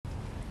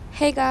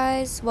Hey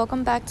guys,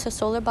 welcome back to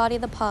Solar Body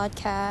the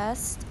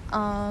podcast.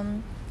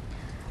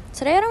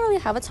 Today I don't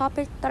really have a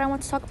topic that I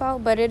want to talk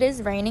about, but it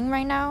is raining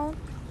right now,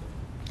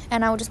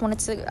 and I just wanted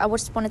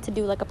to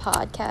do like a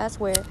podcast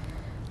where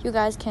you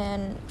guys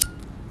can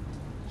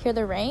hear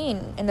the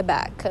rain in the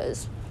back,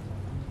 cause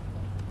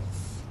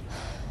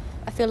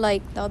I feel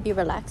like that would be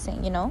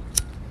relaxing, you know.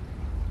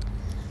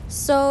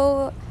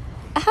 So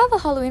I have a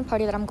Halloween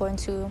party that I'm going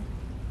to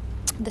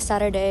this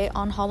Saturday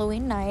on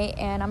Halloween night,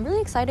 and I'm really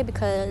excited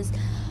because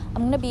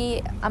I'm gonna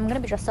be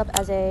dressed up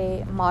as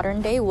a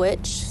modern day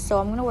witch. So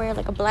I'm gonna wear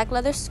like a black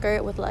leather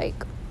skirt with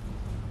like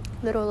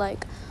little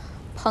like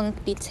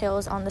punk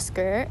details on the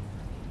skirt,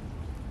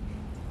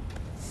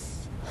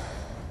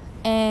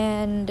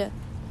 and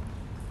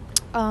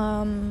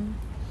fishnets,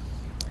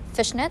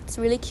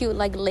 really cute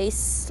like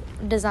lace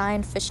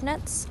design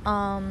fishnets,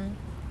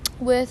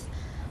 with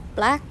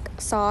black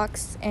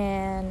socks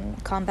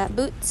and combat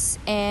boots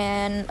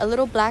and a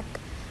little black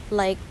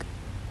like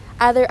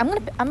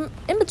I'm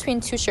in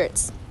between two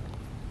shirts,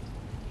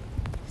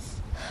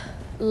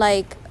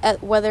 like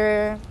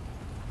whether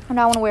or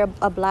not I want to wear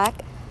a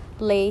black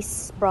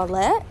lace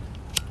bralette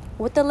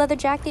with the leather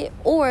jacket,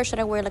 or should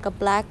I wear like a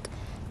black,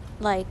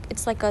 like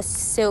it's like a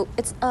silk,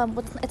 it's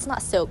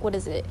not silk, what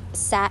is it,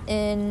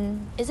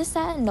 satin, is it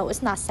satin? No,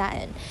 it's not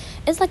satin,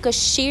 it's like a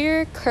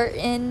sheer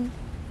curtain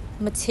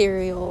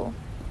material,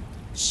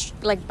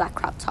 like black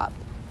crop top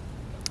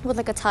with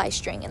like a tie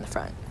string in the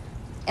front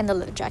and the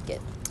leather jacket.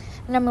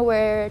 And I'm gonna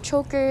wear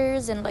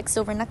chokers and like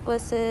silver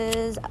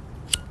necklaces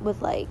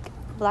with like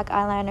black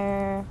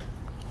eyeliner,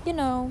 you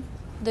know,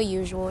 the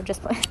usual.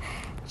 Just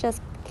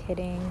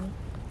kidding.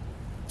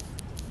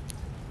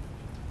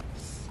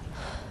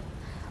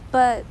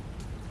 But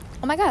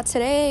oh my god,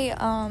 today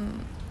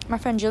my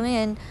friend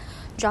Jillian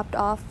dropped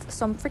off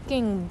some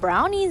freaking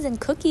brownies and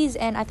cookies,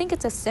 and I think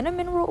it's a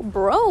cinnamon roll.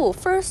 Bro,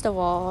 first of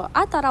all,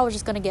 I thought I was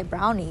just gonna get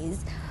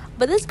brownies,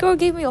 but this girl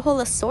gave me a whole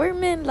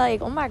assortment.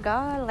 Like, oh my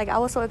god, like I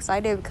was so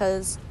excited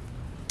because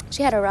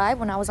she had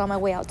arrived when I was on my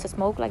way out to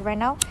smoke, like right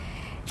now,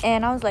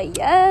 and I was like,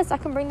 yes, I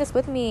can bring this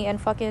with me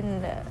and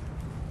fucking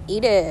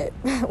eat it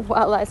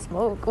while I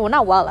smoke. Well,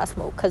 not while I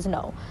smoke, because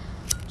no,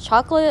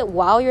 chocolate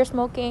while you're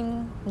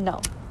smoking,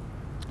 no,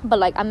 but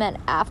like I meant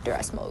after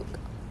I smoke.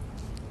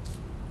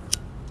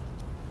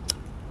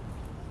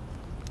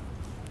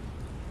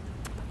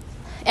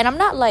 And I'm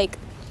not like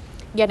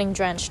getting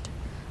drenched,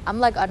 I'm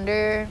like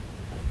under.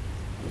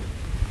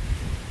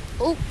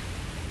 Oh,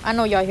 I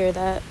know y'all hear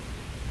that.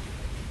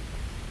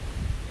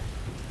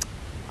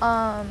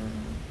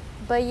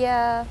 But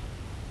yeah,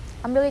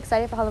 I'm really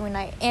excited for Halloween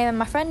night. And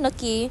my friend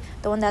Nookie,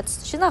 the one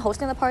she's not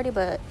hosting the party,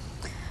 but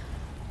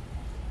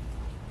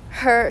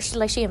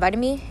she invited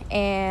me,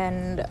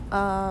 and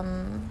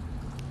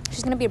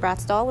she's gonna be a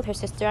Bratz doll with her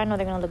sister. I know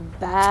they're gonna look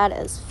bad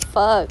as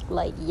fuck.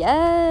 Like,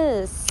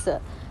 yes.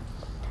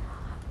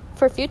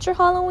 For future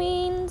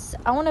Halloweens,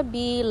 I want to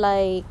be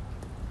like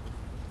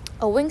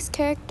a Winx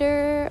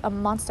character, a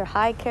Monster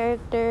High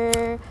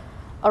character,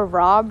 a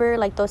robber,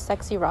 like those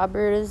sexy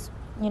robbers,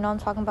 you know what I'm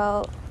talking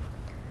about?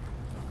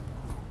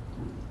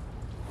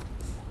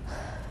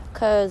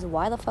 Cause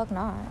why the fuck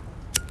not?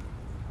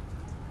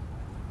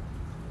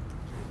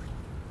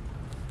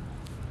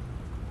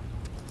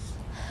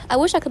 I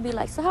wish I could be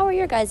like, so how are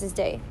your guys'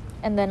 day?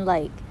 And then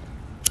like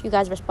you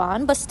guys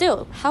respond, but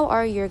still, how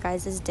are your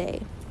guys' day?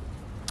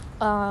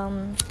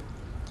 I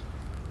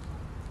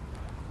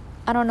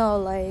don't know,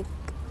 like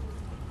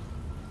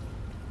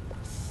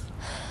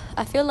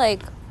I feel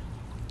like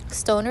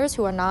stoners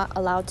who are not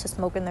allowed to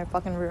smoke in their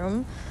fucking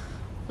room,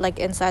 like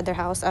inside their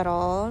house at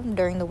all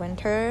during the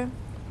winter,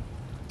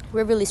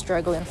 we're really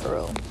struggling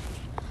for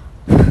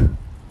real.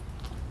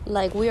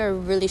 Like, we are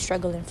really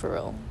struggling for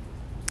real.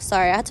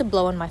 Sorry, I had to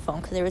blow on my phone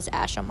because there was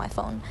ash on my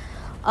phone.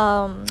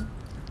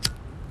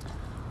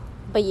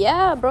 But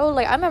yeah, bro,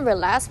 like I remember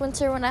last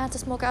winter when I had to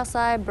smoke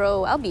outside,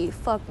 bro, I'll be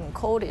fucking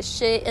cold as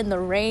shit in the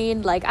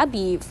rain. Like, I'd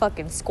be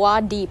fucking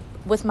squad deep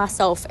with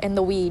myself and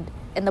the weed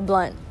and the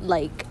blunt,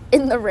 like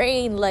in the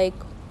rain. Like,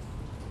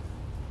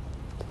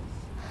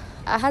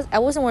 I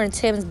wasn't wearing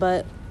Tim's,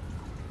 but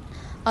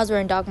I was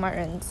wearing Doc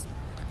Martens.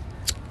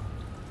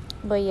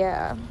 But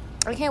yeah,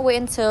 I can't wait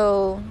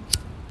until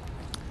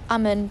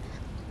I'm in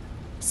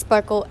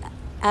Sparkle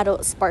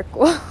Adult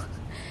Sparkle.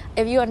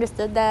 If you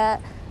understood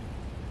that,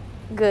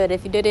 good.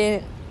 If you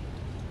didn't,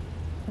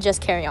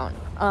 just carry on.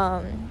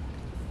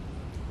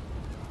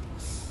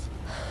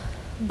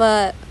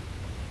 But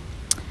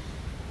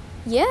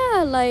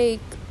yeah, like,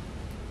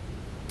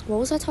 what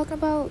was I talking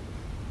about?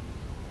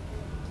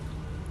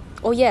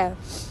 Oh yeah,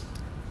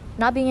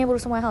 not being able to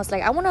smoke my house.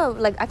 Like, I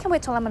can't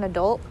wait till I'm an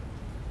adult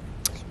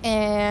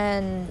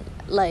and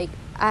like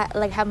I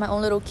like have my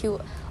own little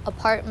cute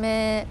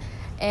apartment,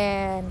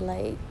 and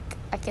like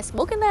I can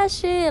smoke in that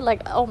shit.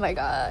 Like, oh my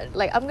god,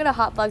 like I'm gonna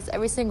hotbox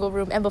every single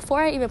room, and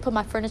before I even put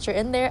my furniture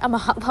in there, I'm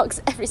gonna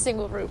hotbox every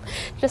single room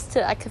just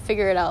to I can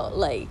figure it out.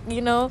 Like, you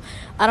know,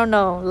 I don't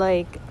know,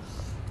 like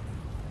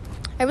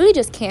I really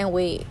just can't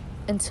wait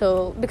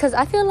until, because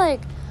I feel like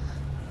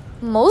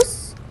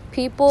most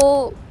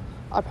people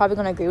are probably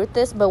gonna agree with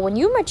this, but when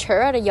you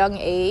mature at a young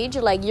age,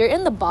 like, you're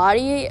in the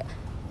body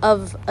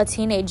of a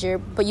teenager,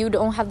 but you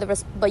don't have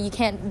but you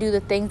can't do the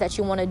things that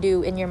you want to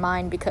do in your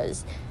mind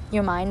because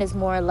your mind is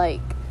more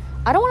like,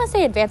 I don't want to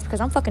say advanced because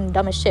I'm fucking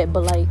dumb as shit,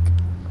 but like,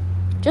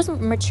 just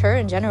mature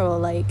in general.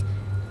 Like,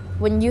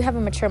 when you have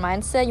a mature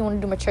mindset, you want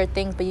to do mature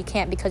things, but you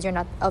can't because you're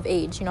not of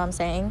age, you know what I'm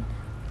saying?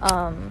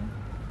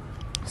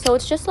 So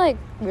it's just like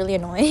really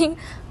annoying.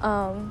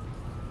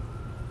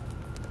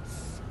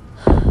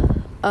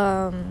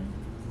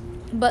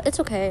 But it's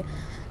okay,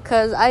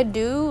 because I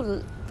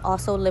do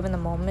also live in the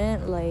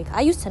moment. Like,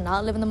 I used to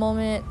not live in the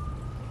moment,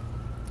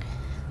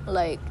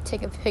 like,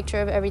 take a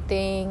picture of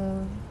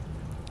everything,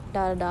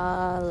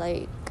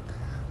 like,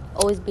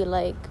 always be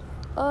like,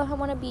 oh, I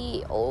want to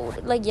be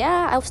old. Like,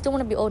 yeah, I still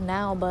want to be old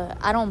now, but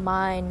I don't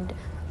mind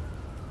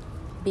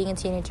being a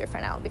teenager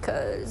for now,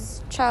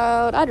 because,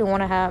 child, I don't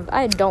want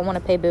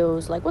to pay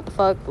bills. Like, what the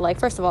fuck? Like,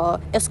 first of all,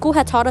 if school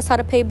had taught us how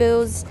to pay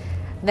bills,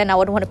 then I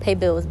would want to pay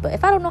bills. But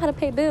if I don't know how to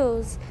pay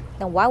bills,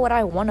 then why would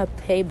I want to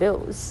pay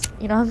bills?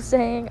 You know what I'm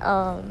saying?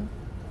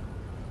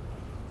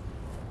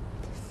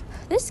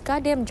 This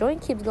goddamn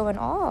joint keeps going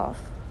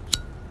off.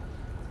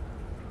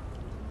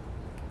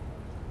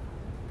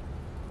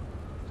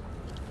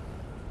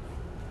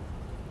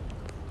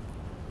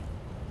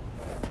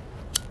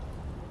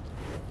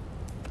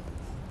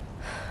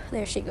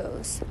 There she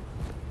goes.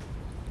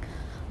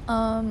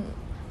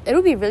 It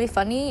would be really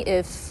funny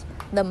if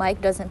the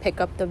mic doesn't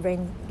pick up the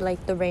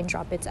rain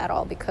droplets at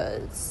all,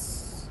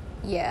 because,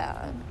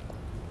 yeah.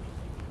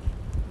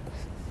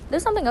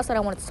 There's something else that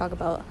I wanted to talk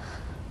about.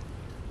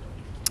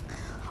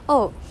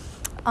 Oh,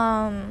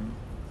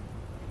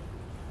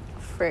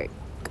 frick.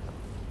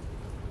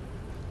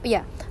 But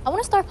yeah, I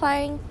want to start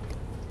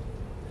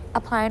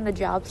applying the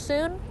job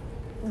soon,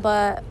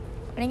 but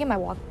I didn't get my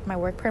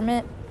work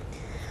permit,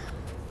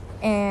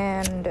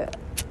 and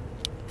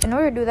in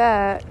order to do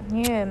that, you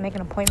need to make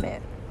an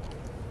appointment.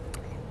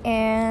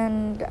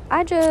 And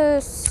I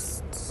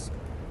just,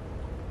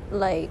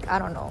 like, I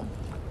don't know.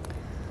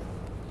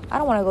 I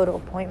don't want to go to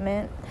an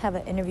appointment, have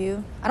an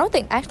interview. I don't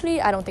think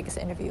it's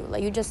an interview.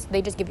 Like,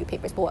 they just give you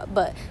papers.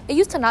 But it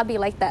used to not be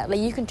like that. Like,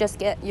 you can just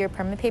get your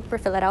permit paper,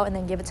 fill it out, and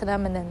then give it to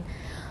them, and then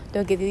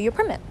they'll give you your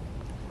permit.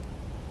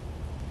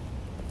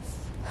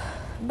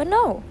 But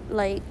no,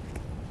 like,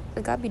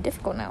 it gotta be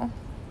difficult now.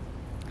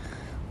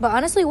 But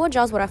honestly, what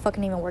jobs would I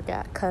fucking even work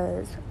at?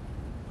 Because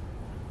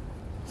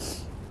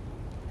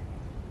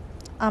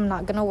I'm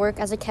not gonna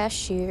work as a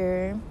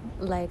cashier.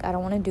 Like, I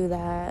don't want to do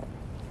that.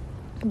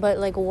 But,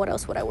 like, what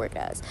else would I work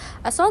as?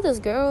 I saw this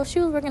girl. She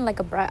was working like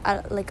a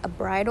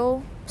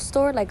bridal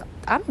store. Like,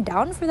 I'm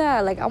down for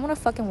that. Like, I want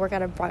to fucking work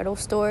at a bridal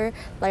store.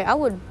 Like, I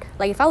would,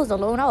 like, if I was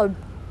alone, I would,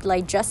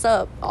 like, dress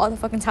up all the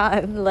fucking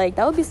time. Like,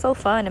 that would be so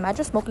fun.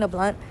 Imagine smoking a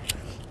blunt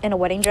in a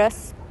wedding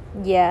dress.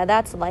 Yeah,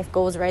 that's life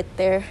goals right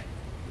there.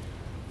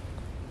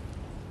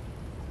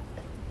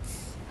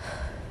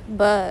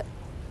 But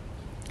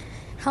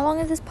how long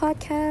is this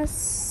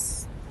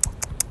podcast?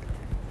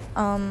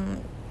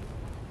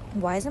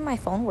 Why isn't my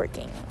phone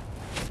working?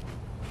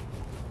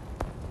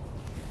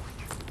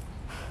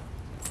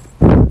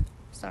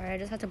 Sorry, I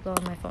just had to blow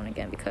on my phone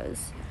again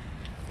because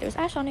there's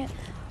ash on it.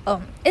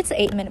 It's an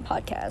 8-minute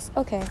podcast.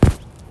 Okay.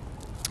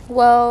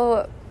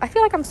 Well, I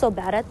feel like I'm so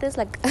bad at this,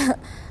 like,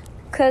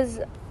 because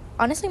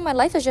honestly, my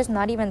life is just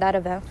not even that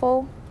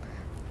eventful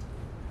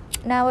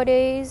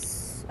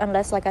nowadays,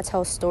 unless, like, I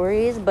tell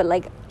stories. But,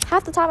 like,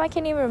 half the time I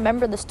can't even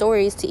remember the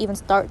stories to even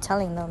start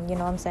telling them, you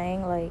know what I'm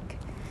saying? Like,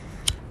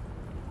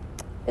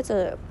 it's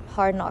a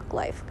hard knock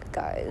life,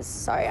 guys.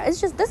 Sorry,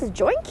 it's just this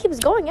joint keeps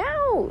going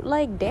out.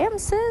 Like, damn,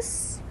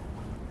 sis.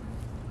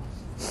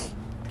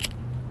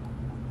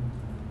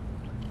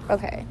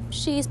 Okay,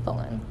 she's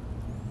pulling.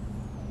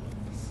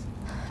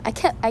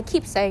 I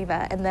keep saying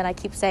that, and then I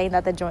keep saying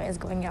that the joint is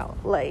going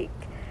out. Like,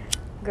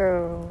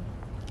 girl,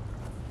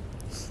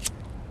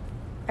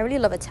 I really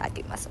love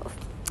attacking myself.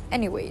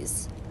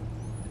 Anyways,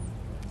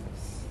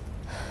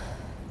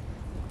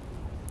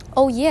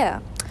 oh yeah,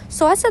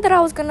 so I said that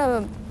I was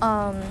gonna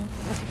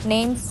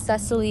name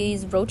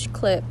Cecily's roach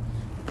clip.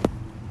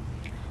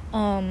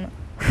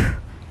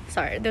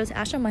 Sorry, there's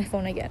ash on my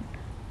phone again.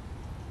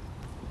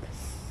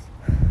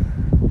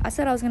 I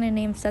said I was gonna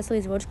name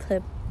Cecily's roach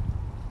clip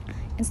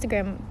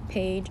Instagram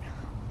page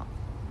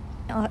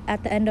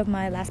at the end of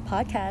my last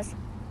podcast,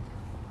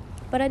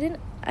 but I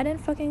didn't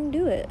fucking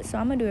do it, so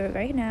I'm gonna do it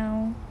right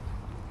now.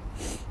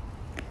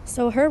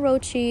 So her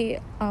roach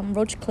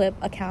clip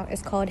account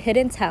is called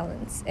Hidden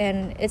Talents,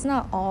 and it's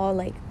not all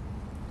like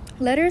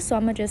letters, so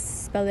I'm gonna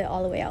just spell it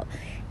all the way out.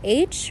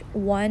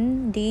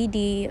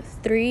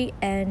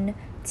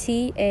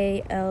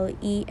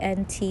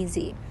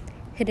 H1DD3NTALENTZ,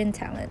 Hidden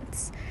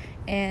Talents.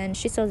 And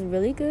she sells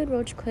really good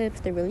roach clips.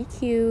 They're really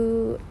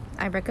cute.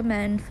 I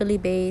recommend Philly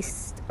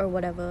based or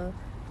whatever.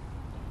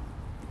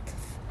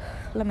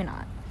 Let me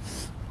not.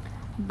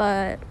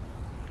 But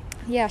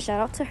yeah,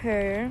 shout out to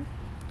her.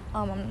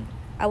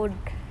 I would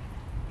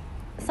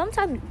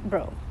sometimes,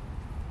 bro,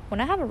 when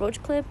I have a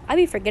roach clip, I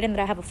be forgetting that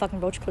I have a fucking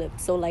roach clip.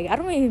 So, like, I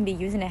don't even be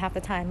using it half the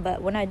time.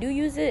 But when I do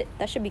use it,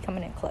 that should be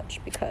coming in clutch.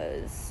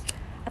 Because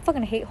I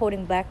fucking hate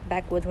holding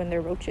backwoods when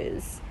they're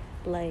roaches.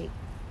 Like,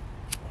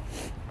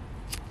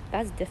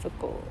 that's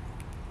difficult.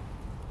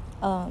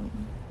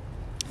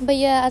 But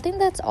yeah, I think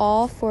that's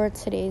all for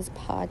today's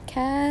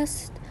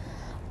podcast.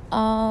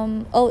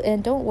 Oh,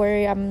 and don't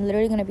worry, I'm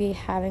literally gonna be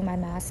having my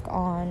mask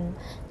on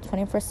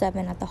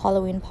 24/7 at the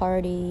Halloween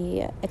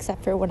party,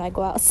 except for when I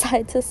go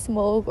outside to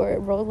smoke or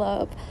roll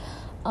up.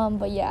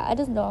 But yeah, I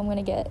just know I'm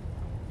gonna get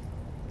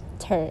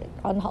turned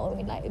on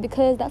Halloween night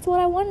because that's what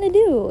I wanted to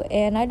do,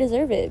 and I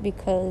deserve it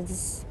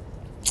because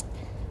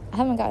I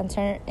haven't gotten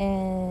turned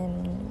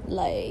in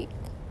like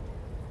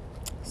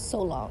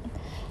so long.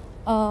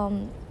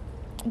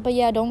 But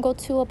yeah, don't go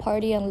to a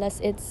party unless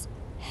it's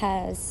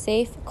has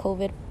safe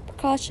COVID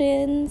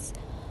precautions,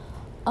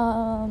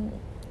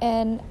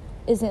 and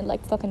isn't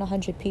like fucking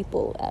 100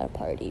 people at a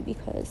party,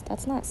 because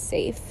that's not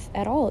safe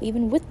at all,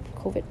 even with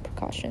COVID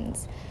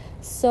precautions.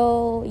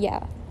 So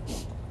yeah,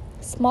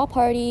 small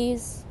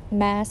parties,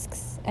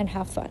 masks, and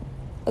have fun.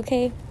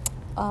 Okay.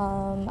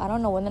 I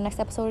don't know when the next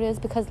episode is,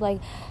 because like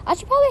I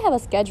should probably have a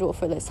schedule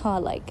for this,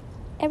 like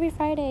every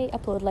Friday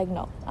upload. Like,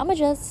 no, I'ma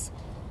just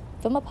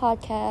film a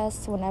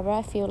podcast whenever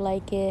I feel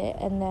like it,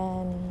 and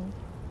then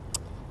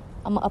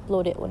I'm gonna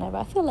upload it whenever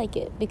I feel like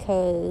it,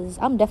 because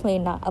I'm definitely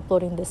not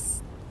uploading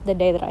this the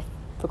day that I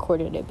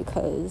recorded it,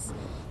 because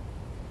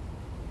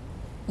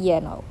yeah,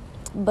 no.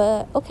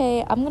 But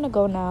okay, I'm gonna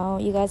go now.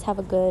 You guys have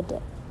a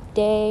good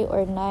day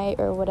or night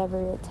or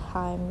whatever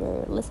time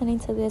you're listening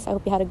to this. I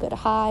hope you had a good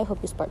high, hope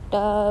you sparked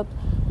up,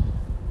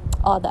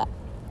 all that.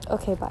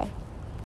 Okay, bye.